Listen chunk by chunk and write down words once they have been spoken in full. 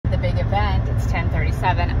event. It's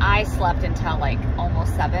 10:37. I slept until like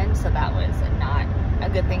almost 7, so that was not a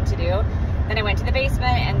good thing to do. Then I went to the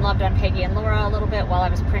basement and loved on Peggy and Laura a little bit while I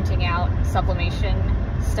was printing out sublimation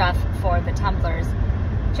stuff for the tumblers.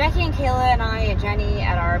 Jackie and Kayla and I and Jenny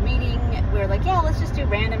at our meeting, we were like, yeah, let's just do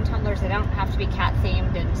random tumblers. They don't have to be cat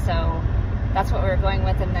themed, and so that's what we were going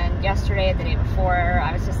with. And then yesterday and the day before,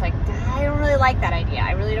 I was just like, I don't really like that idea.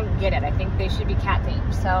 I really don't get it. I think they should be cat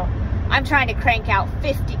themed. So I'm trying to crank out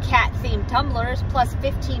 50 cat themed tumblers plus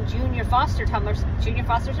 15 junior foster tumblers. Junior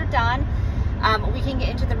fosters are done. We can get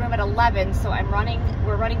into the room at 11, so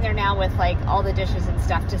we're running there now with like all the dishes and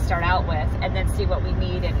stuff to start out with, and then see what we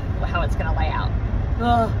need and how it's gonna lay out.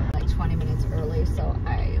 Ugh. Like 20 minutes early, so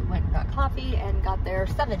I went and got coffee and got there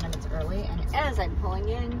 7 minutes early, and as I'm pulling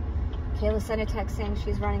in, Kayla sent a text saying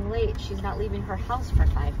she's running late. She's not leaving her house for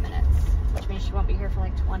 5 minutes, which means she won't be here for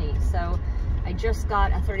like 20. So I just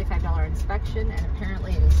got a $35 inspection, and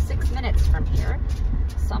apparently it is 6 minutes from here.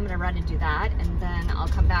 So I'm gonna run and do that, and then I'll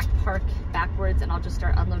come back, park backwards, and I'll just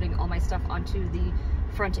start unloading all my stuff onto the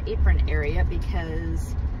front apron area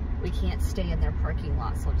because we can't stay in their parking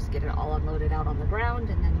lot. So I'll just get it all unloaded out on the ground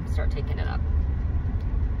and then start taking it up.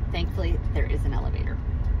 Thankfully, there is an elevator.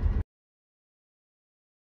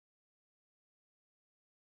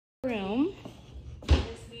 Room. This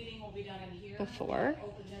meeting will be done in here. Before.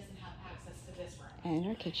 Open this and have access to this room. And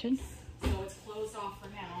our kitchen. So it's closed off for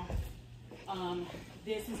now.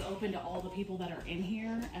 This is open to all the people that are in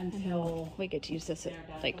here until we get to use this at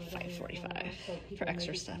like 5:45 for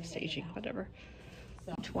extra stuff, staging, whatever.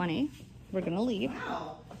 20. We're gonna leave.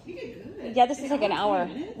 Wow, you did good. Yeah, this is like an hour.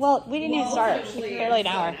 Well, we didn't even start. It's barely an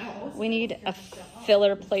hour. We need a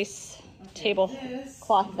filler place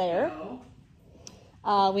tablecloth there.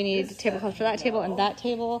 We need tablecloth for that table and that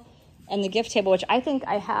table and the gift table, which I think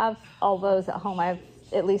I have all those at home. I have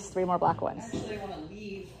at least 3 more black ones. Actually, I want to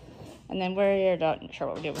leave. And then we're not sure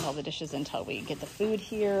what we're doing with all the dishes until we get the food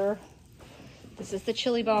here. This is the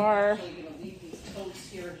chili bar.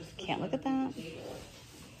 Can't look at that.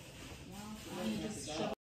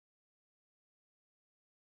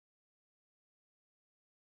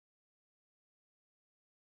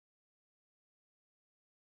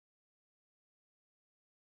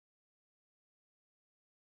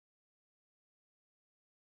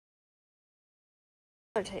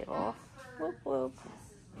 Table. Whoop whoop.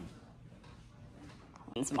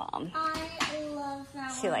 His mom. I love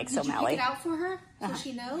that She one. likes Did you O'Malley. pick it out for her so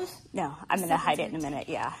she knows? No, I'm gonna hide it in a minute.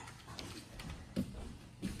 Yeah.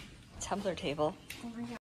 Tumbler table. Oh my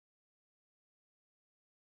God.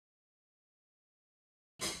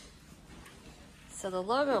 So the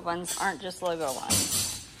logo ones aren't just logo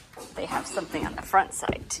ones. They have something on the front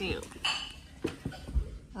side too.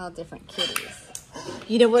 All different kitties.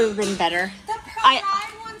 You know what would have been better? The pride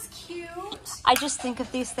one's cute. I just think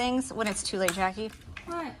of these things when it's too late, Jackie.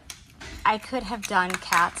 What? I could have done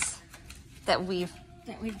cats that we've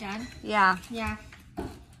done? Yeah. Yeah.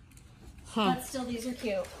 But still, these are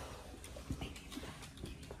cute.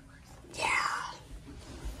 Yeah.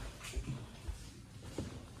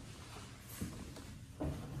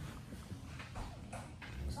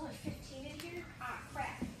 There's only 15 in here? Ah,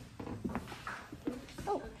 crap.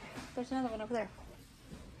 Oh, there's another one over there.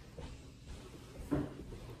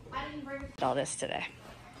 I didn't bring All this today.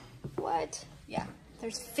 What? Yeah.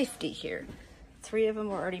 There's 50 here. 3 of them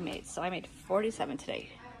were already made, so I made 47 today.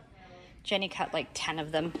 Jenny cut like 10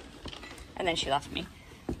 of them, and then she left me.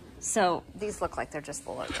 So these look like they're just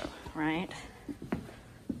the logo, right?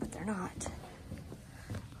 But they're not.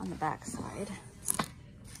 On the back side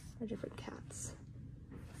are different cats.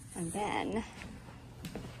 And then,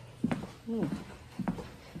 more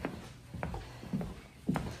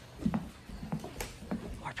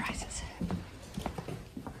prizes.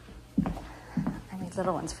 I made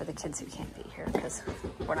little ones for the kids who can't be here because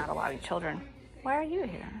we're not allowing children. Why are you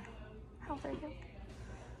here? How old are you?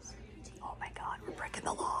 Oh my God, we're breaking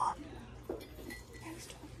the law.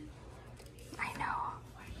 I know.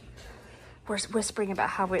 We're whispering about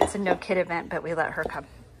how it's a no kid event, but we let her come.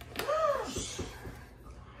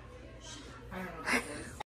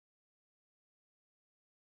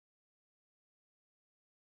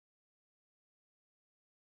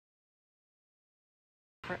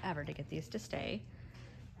 Forever to get these to stay,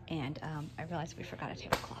 and I realized we forgot a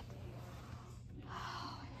tablecloth.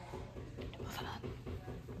 Moving on.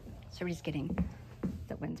 So we're just getting,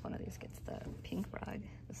 that wins one of these gets the pink rug,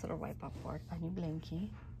 this little white board, a new blankie,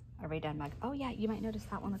 a Ray-Down mug. Oh yeah, you might notice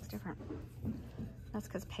that one looks different. That's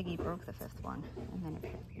because Peggy broke the 5th one, and then a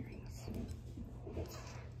pair of earrings.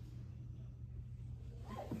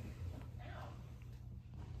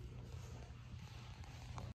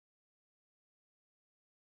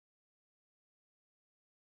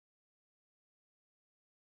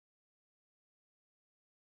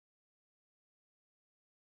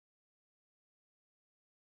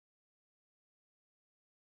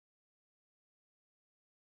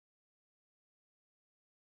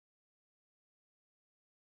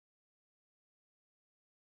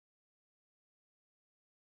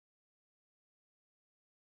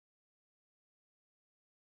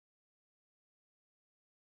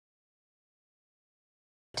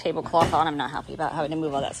 tablecloth on. I'm not happy about having to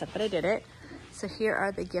move all that stuff, but I did it. So here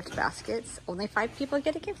are the gift baskets. Only 5 people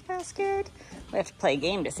get a gift basket. We have to play a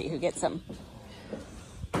game to see who gets them.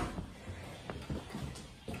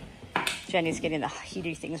 Jenny's getting the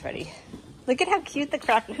heaty things ready. Look at how cute the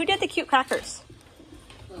crackers. Who did the cute crackers?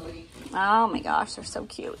 Lily. Oh my gosh, they're so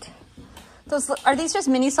cute. Those are these just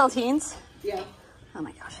mini saltines? Yeah. Oh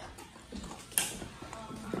my gosh.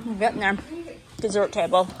 We're getting there. Dessert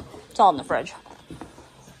table. It's all in the fridge.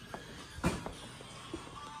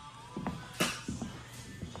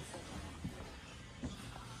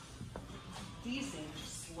 These things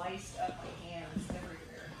just sliced up my hands everywhere.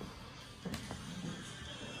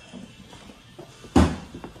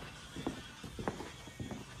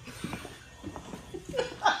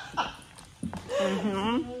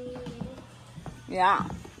 Yeah.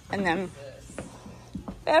 And then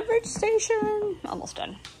beverage station. Almost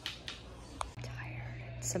done.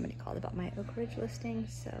 Tired. Somebody called about my Oak Ridge listing,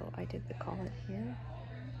 so I did the call it here.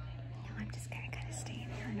 Now I'm just gonna kind of stay in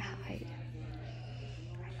here and hide.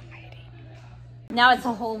 I'm hiding. Now it's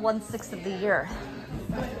a whole 1/6 of the year.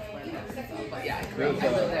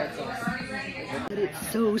 But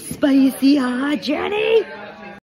it's so spicy, huh, Jenny?